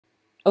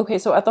Okay,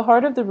 so at the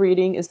heart of the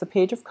reading is the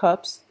Page of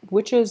Cups,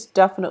 which is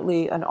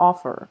definitely an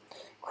offer.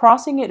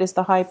 Crossing it is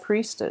the High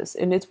Priestess,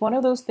 and it's one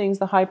of those things.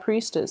 The High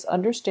Priestess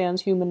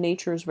understands human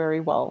natures very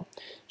well.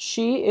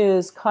 She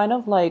is kind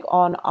of like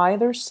on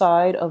either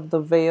side of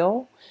the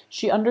veil.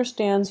 She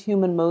understands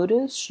human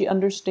motives, she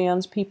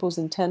understands people's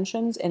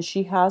intentions, and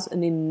she has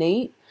an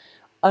innate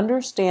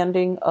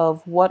understanding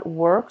of what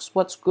works,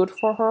 what's good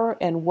for her,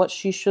 and what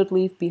she should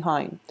leave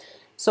behind.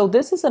 So,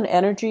 this is an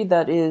energy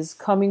that is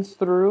coming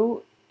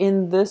through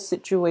in this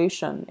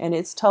situation, and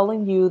it's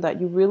telling you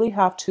that you really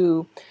have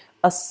to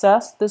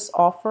assess this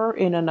offer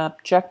in an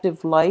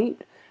objective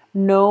light.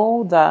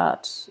 Know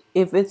that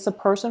if it's a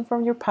person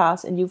from your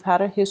past and you've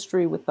had a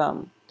history with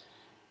them,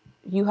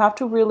 you have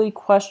to really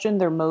question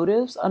their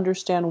motives,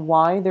 understand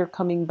why they're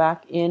coming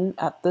back in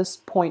at this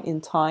point in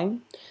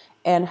time,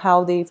 and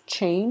how they've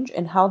changed,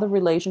 and how the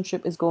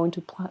relationship is going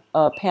to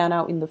pan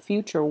out in the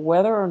future,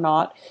 whether or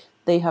not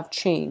they have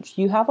changed.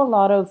 You have a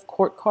lot of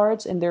court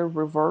cards and they're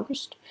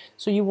reversed,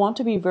 so you want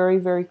to be very,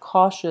 very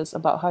cautious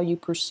about how you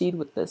proceed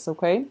with this,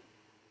 okay?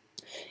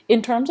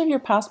 In terms of your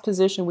past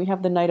position, we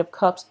have the Knight of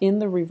Cups in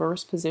the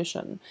reverse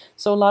position.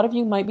 So a lot of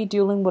you might be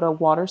dealing with a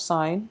water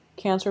sign,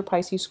 Cancer,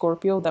 Pisces,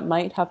 Scorpio, that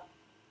might have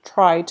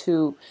tried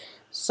to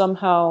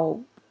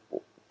somehow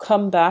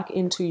come back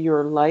into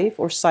your life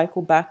or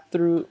cycle back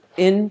through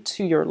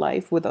into your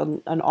life with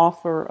an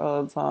offer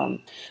of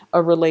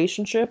a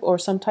relationship, or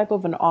some type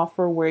of an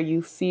offer where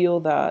you feel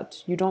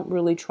that you don't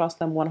really trust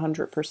them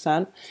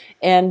 100%.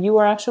 And you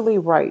are actually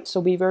right.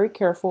 So be very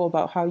careful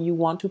about how you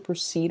want to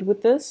proceed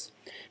with this.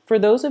 For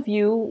those of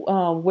you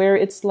where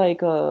it's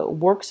like a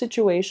work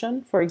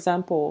situation, for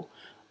example,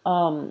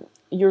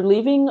 you're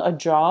leaving a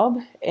job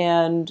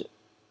and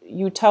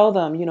you tell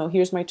them,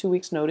 here's my 2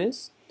 weeks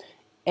notice,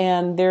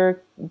 and they're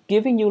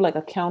giving you like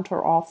a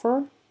counter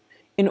offer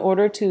in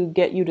order to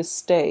get you to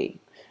stay.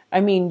 I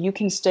mean, you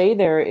can stay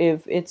there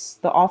if it's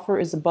the offer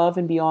is above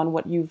and beyond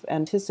what you've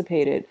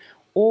anticipated,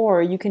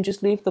 or you can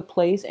just leave the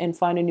place and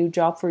find a new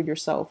job for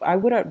yourself. I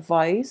would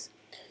advise,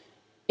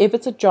 if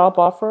it's a job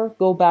offer,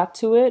 go back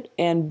to it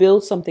and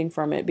build something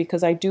from it,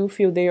 because I do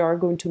feel they are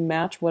going to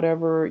match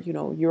whatever,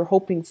 you're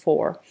hoping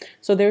for.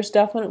 So there's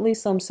definitely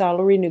some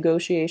salary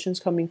negotiations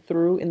coming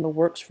through in the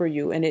works for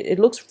you, and it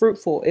looks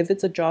fruitful if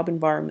it's a job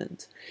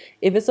environment.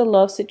 If it's a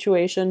love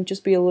situation,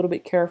 just be a little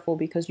bit careful,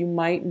 because you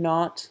might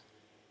not.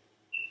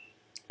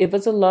 If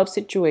it's a love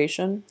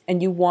situation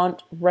and you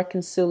want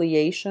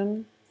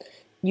reconciliation,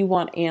 you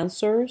want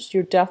answers,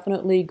 you're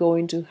definitely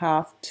going to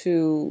have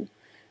to,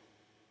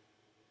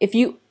 if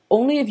you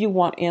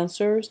want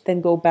answers,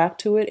 then go back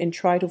to it and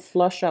try to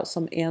flush out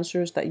some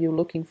answers that you're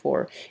looking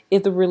for.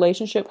 If the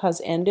relationship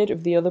has ended,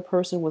 if the other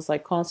person was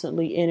like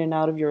constantly in and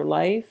out of your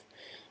life,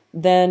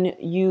 then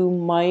you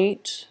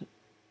might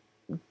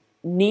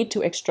need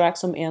to extract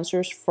some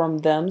answers from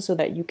them so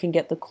that you can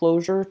get the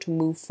closure to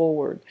move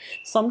forward.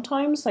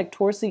 Sometimes, like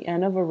towards the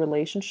end of a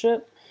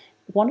relationship,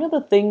 one of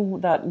the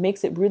things that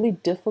makes it really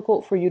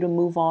difficult for you to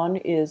move on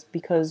is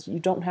because you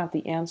don't have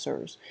the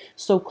answers.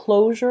 So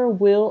closure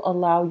will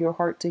allow your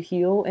heart to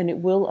heal, and it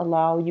will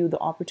allow you the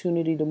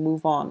opportunity to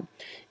move on.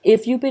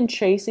 If you've been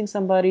chasing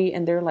somebody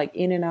and they're like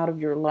in and out of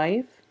your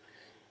life,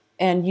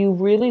 and you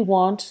really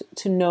want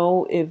to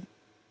know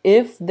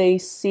if they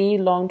see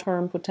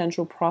long-term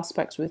potential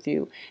prospects with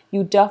you,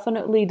 you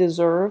definitely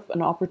deserve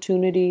an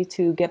opportunity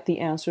to get the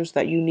answers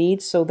that you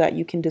need so that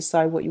you can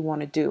decide what you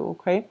want to do,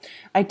 okay?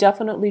 I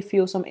definitely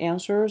feel some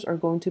answers are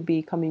going to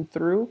be coming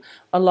through,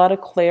 a lot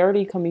of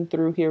clarity coming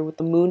through here with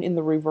the moon in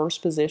the reverse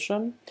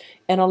position,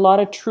 and a lot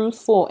of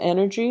truthful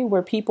energy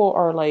where people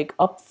are like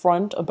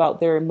upfront about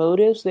their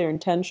motives, their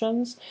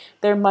intentions.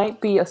 There might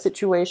be a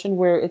situation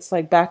where it's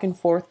like back and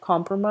forth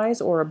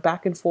compromise, or a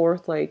back and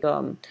forth like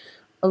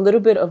a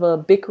little bit of a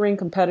bickering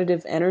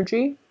competitive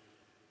energy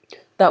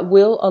that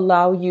will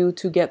allow you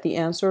to get the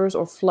answers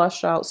or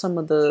flush out some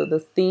of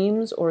the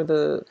themes, or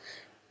the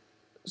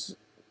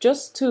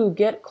just to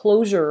get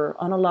closure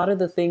on a lot of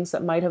the things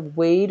that might have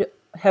weighed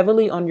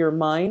heavily on your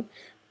mind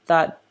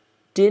that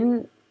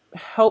didn't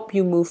help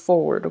you move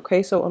forward.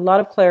 Okay, so a lot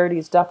of clarity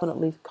is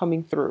definitely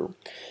coming through.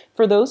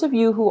 For those of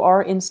you who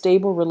are in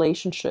stable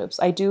relationships,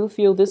 I do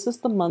feel this is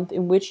the month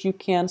in which you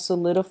can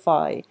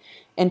solidify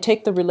and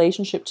take the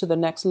relationship to the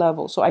next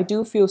level. So I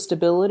do feel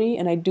stability,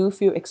 and I do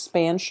feel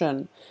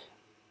expansion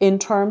in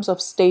terms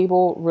of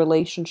stable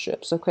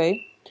relationships.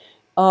 Okay.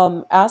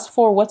 As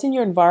for what's in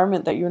your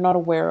environment that you're not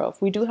aware of,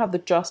 we do have the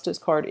Justice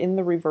card in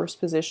the reverse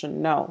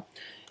position. Now,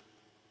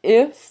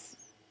 if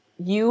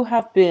you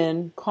have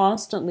been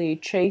constantly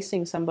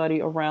chasing somebody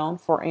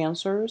around for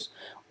answers,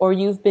 or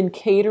you've been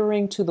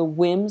catering to the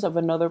whims of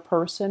another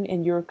person,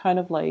 and you're kind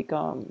of like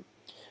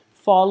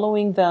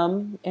following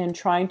them and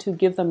trying to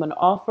give them an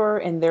offer,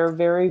 and they're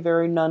very,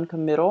 very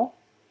non-committal,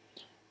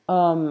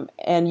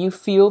 and you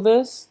feel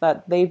this,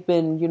 that they've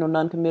been,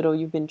 non-committal,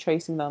 you've been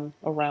chasing them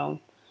around.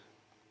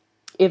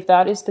 If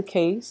that is the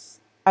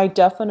case, I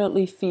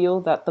definitely feel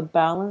that the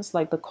balance,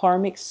 like the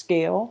karmic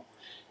scale,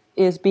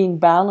 is being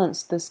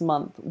balanced this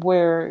month,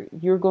 where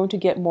you're going to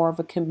get more of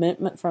a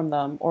commitment from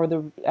them, or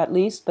at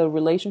least the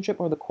relationship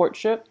or the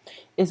courtship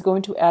is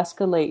going to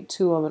escalate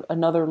to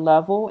another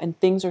level, and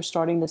things are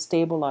starting to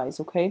stabilize.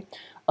 Okay,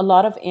 a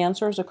lot of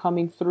answers are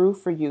coming through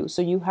for you,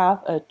 so you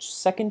have a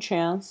second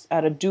chance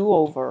at a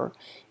do-over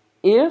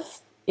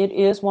if it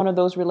is one of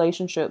those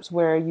relationships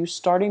where you're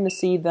starting to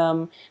see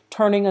them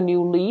turning a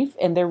new leaf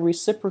and they're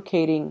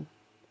reciprocating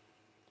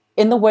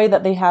in the way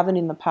that they haven't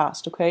in the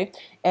past. Okay,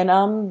 and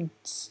I'm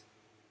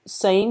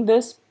saying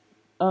this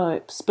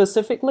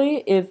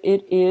specifically if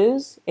it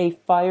is a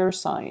fire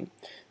sign.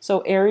 So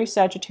Aries,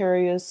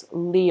 Sagittarius,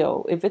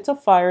 Leo, if it's a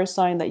fire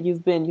sign that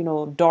you've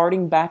been,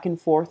 darting back and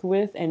forth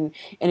with, and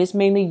it's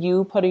mainly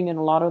you putting in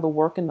a lot of the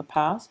work in the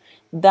past,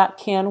 that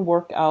can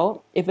work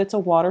out. If it's a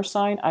water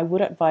sign, I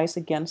would advise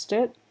against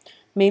it,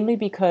 mainly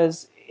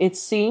because it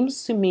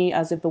seems to me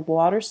as if the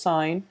water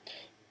sign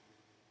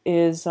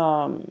is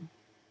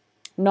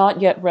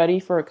not yet ready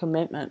for a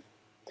commitment.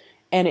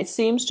 And it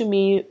seems to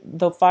me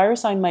the fire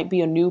sign might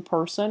be a new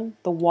person.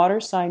 The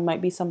water sign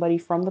might be somebody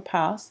from the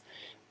past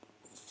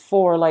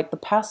for like the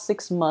past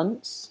 6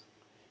 months.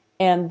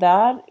 And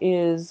that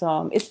is,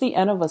 it's the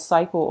end of a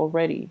cycle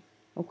already.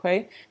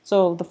 Okay.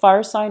 So the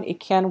fire sign, it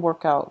can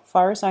work out.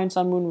 Fire sign,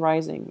 sun, moon,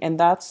 rising. And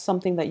that's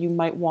something that you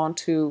might want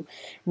to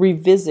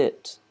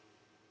revisit,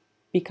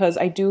 because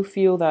I do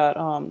feel that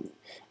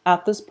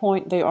at this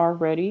point they are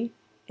ready,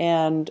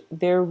 and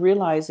they're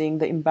realizing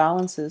the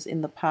imbalances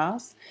in the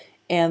past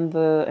and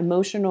the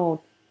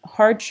emotional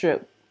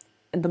hardship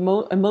and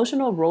the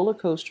emotional roller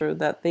coaster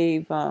that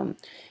they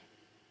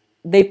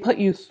put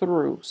you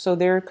through. So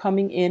they're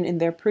coming in and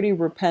they're pretty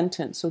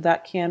repentant. So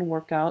that can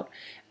work out.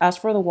 As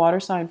for the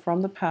water sign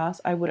from the past,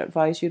 I would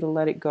advise you to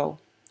let it go.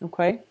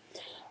 Okay.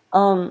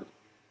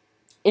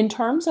 In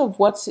terms of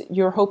what's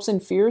your hopes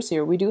and fears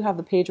here, we do have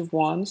the Page of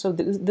Wands. So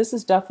this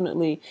is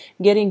definitely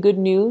getting good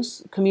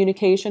news,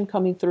 communication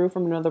coming through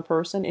from another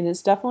person, and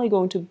it's definitely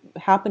going to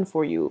happen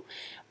for you.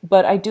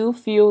 But I do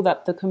feel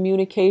that the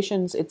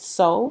communications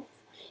itself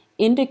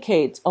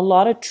indicates a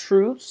lot of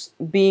truths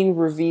being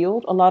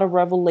revealed, a lot of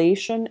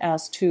revelation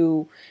as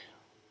to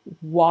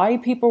why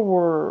people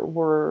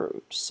were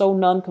so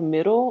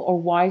non-committal, or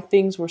why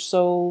things were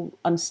so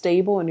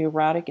unstable and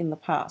erratic in the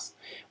past.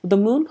 The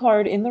moon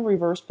card in the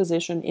reverse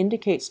position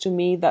indicates to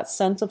me that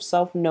sense of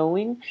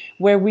self-knowing,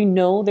 where we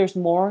know there's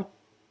more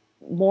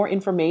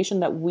information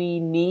that we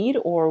need,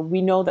 or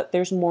we know that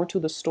there's more to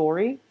the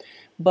story.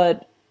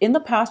 But in the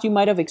past you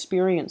might have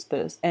experienced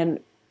this, and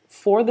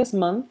for this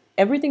month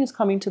everything is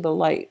coming to the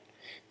light.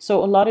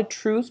 So a lot of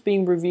truths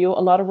being revealed,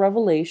 a lot of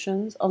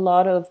revelations, a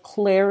lot of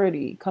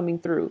clarity coming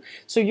through.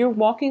 So you're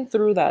walking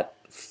through that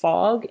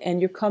fog and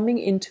you're coming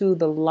into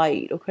the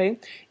light. Okay,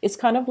 it's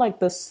kind of like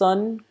the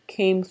sun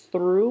came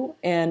through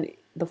and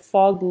the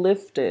fog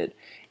lifted.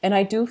 And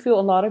I do feel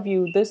a lot of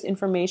you, this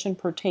information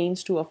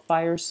pertains to a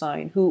fire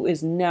sign who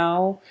is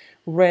now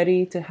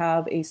ready to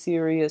have a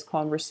serious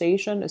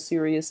conversation, a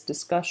serious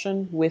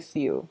discussion with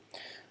you.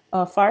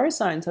 Fire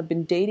signs have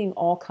been dating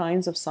all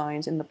kinds of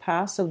signs in the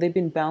past, so they've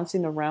been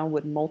bouncing around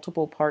with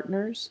multiple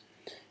partners.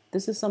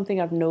 This is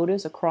something I've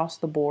noticed across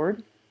the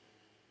board.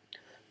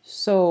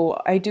 So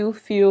I do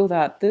feel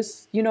that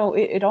this,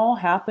 it all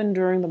happened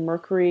during the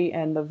Mercury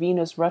and the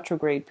Venus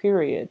retrograde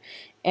period.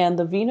 And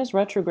the Venus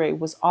retrograde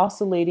was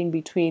oscillating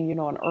between,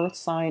 an earth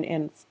sign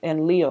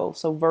and Leo,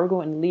 so Virgo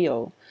and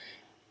Leo.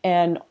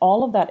 And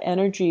all of that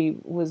energy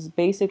was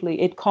basically,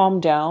 it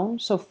calmed down.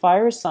 So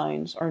fire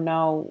signs are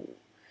now,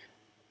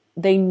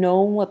 they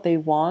know what they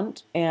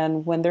want,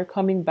 and when they're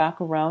coming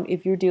back around,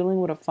 if you're dealing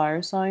with a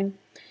fire sign,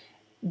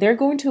 they're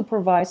going to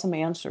provide some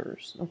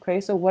answers. Okay,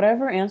 so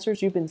whatever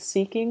answers you've been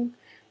seeking,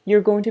 you're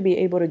going to be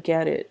able to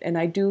get it. And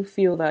I do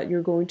feel that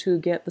you're going to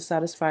get the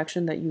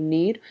satisfaction that you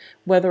need,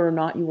 whether or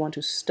not you want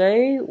to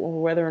stay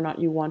or whether or not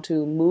you want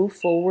to move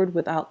forward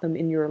without them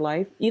in your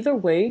life. Either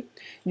way,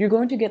 you're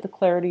going to get the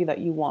clarity that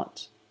you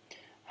want.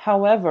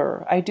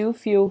 However, I do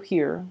feel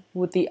here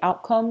with the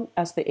outcome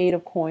as the Eight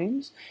of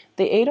Coins,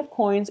 the Eight of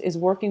Coins is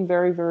working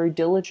very, very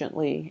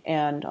diligently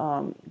and,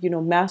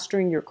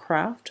 mastering your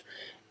craft.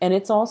 And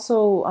it's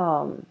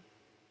also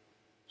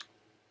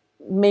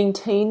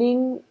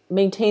maintaining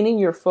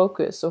your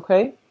focus,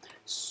 okay?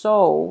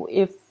 So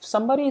if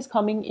somebody is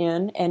coming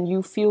in and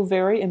you feel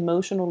very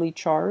emotionally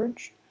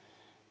charged,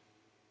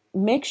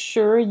 make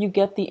sure you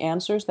get the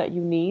answers that you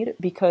need,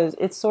 because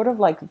it's sort of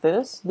like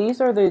this. These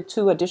are the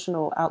two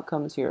additional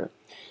outcomes here.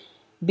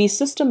 Be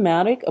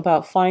systematic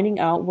about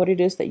finding out what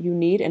it is that you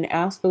need and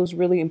ask those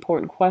really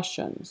important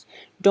questions.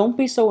 Don't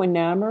be so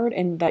enamored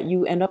and that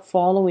you end up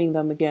following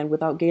them again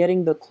without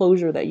getting the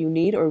closure that you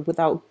need, or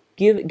without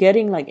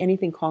getting like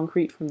anything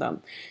concrete from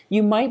them.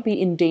 You might be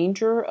in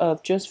danger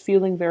of just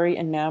feeling very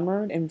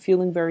enamored and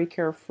feeling very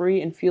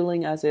carefree and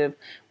feeling as if,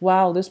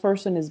 wow, this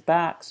person is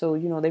back, so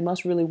they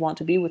must really want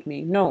to be with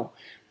me. No,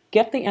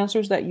 get the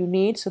answers that you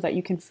need so that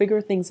you can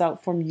figure things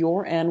out from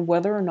your end,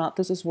 whether or not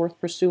this is worth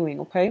pursuing,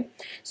 okay?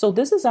 So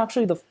this is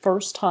actually the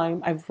first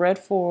time I've read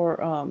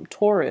for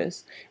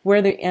Taurus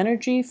where the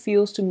energy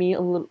feels to me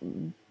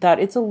that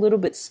it's a little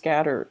bit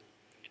scattered,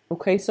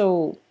 okay?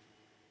 So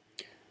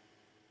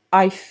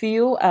I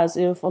feel as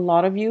if a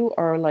lot of you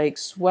are like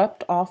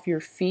swept off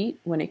your feet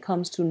when it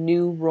comes to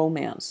new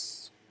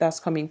romance that's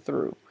coming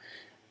through.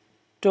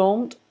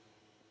 Don't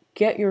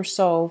get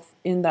yourself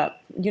in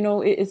that,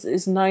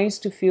 it's nice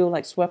to feel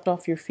like swept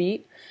off your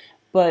feet,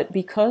 but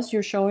because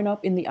you're showing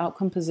up in the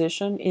outcome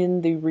position,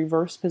 in the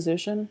reverse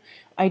position,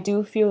 I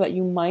do feel that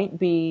you might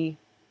be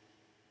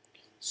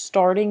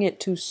starting it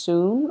too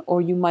soon, or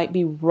you might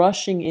be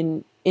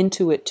rushing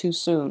into it too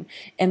soon,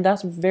 and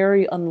that's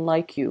very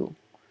unlike you.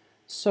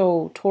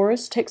 So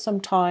Taurus, take some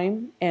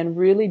time and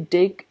really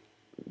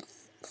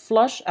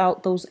flush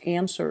out those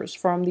answers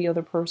from the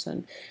other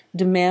person.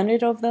 Demand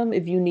it of them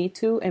if you need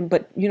to,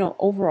 but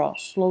overall,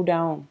 slow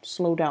down,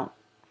 slow down.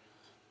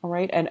 All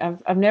right, and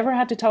I've never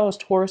had to tell us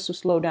Taurus to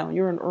slow down.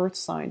 You're an earth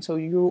sign, so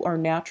you are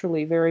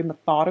naturally very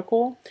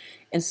methodical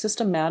and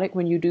systematic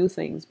when you do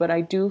things. But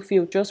I do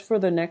feel just for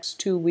the next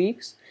 2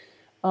 weeks,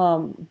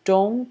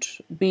 don't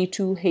be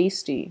too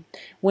hasty.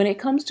 When it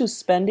comes to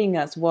spending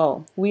as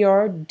well, we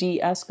are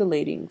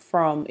de-escalating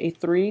from a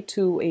 3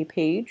 to a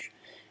page,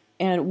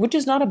 and which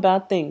is not a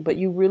bad thing, but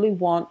you really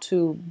want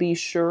to be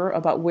sure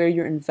about where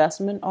your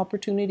investment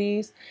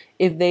opportunities,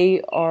 if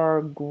they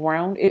are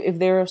if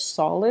they're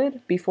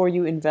solid before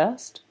you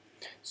invest.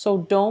 So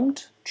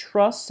don't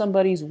trust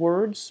somebody's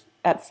words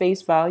at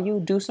face value.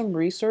 Do some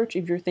research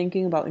if you're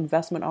thinking about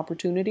investment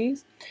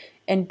opportunities,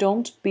 and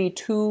don't be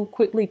too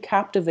quickly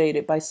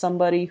captivated by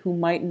somebody who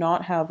might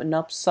not have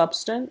enough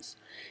substance.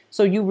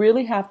 So you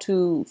really have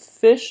to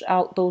fish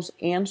out those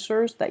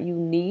answers that you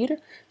need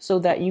so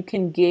that you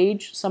can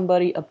gauge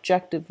somebody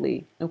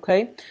objectively,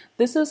 okay?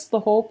 This is the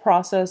whole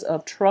process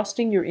of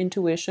trusting your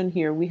intuition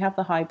here. We have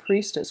the High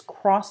Priestess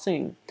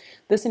crossing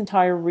this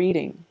entire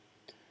reading.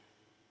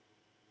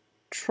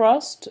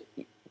 Trust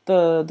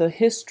the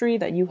history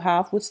that you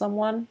have with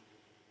someone.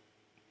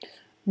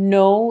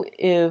 Know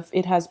if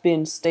it has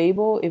been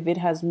stable, if it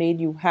has made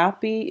you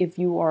happy, if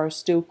you are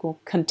still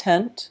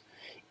content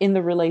in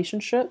the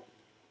relationship,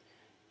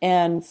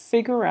 and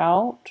separate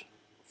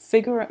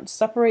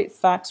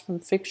facts from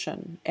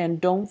fiction,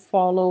 and don't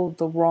follow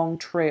the wrong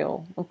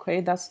trail.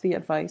 Okay, that's the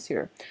advice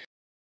here.